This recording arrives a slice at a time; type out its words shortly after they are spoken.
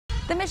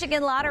The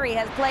Michigan Lottery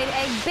has played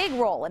a big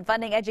role in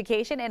funding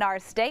education in our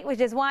state,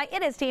 which is why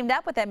it has teamed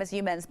up with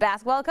MSU men's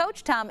basketball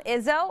coach Tom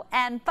Izzo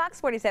and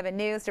Fox 47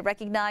 News to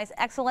recognize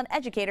excellent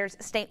educators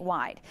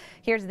statewide.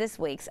 Here's this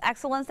week's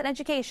Excellence in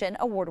Education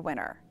Award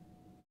winner.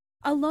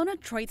 Alyona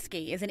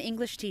Troitsky is an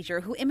English teacher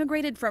who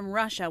immigrated from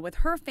Russia with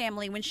her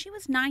family when she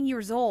was 9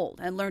 years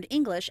old and learned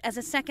English as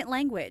a second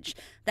language.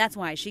 That's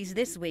why she's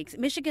this week's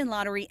Michigan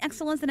Lottery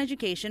Excellence in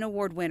Education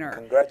Award winner.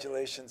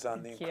 Congratulations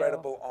on the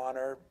incredible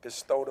honor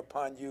bestowed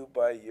upon you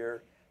by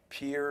your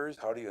peers.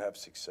 How do you have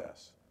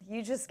success?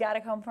 You just got to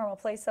come from a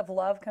place of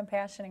love,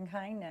 compassion, and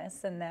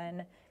kindness, and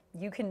then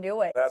you can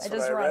do it. That's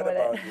what I read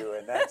about you,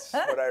 and that's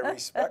what I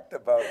respect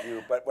about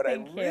you. But what I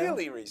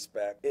really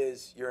respect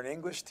is you're an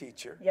English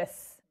teacher.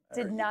 Yes.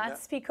 Did not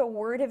speak a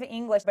word of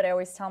English, but I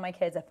always tell my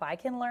kids, if I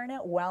can learn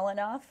it well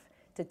enough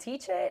to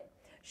teach it,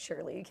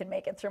 surely you can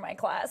make it through my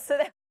class.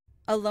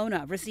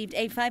 Alyona received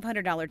a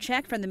 $500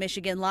 check from the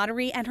Michigan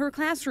Lottery, and her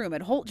classroom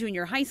at Holt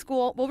Junior High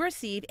School will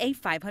receive a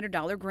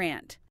 $500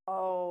 grant.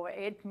 Oh,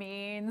 it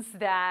means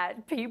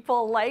that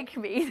people like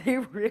me. They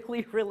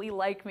really, really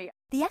like me.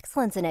 The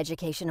Excellence in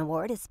Education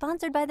Award is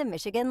sponsored by the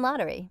Michigan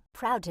Lottery,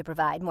 proud to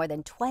provide more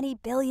than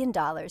 $20 billion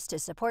to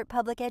support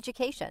public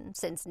education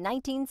since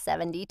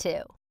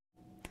 1972.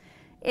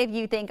 If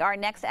you think our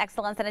next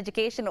Excellence in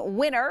Education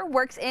winner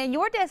works in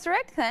your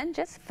district, then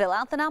just fill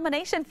out the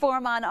nomination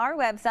form on our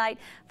website,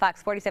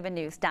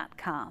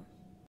 fox47news.com.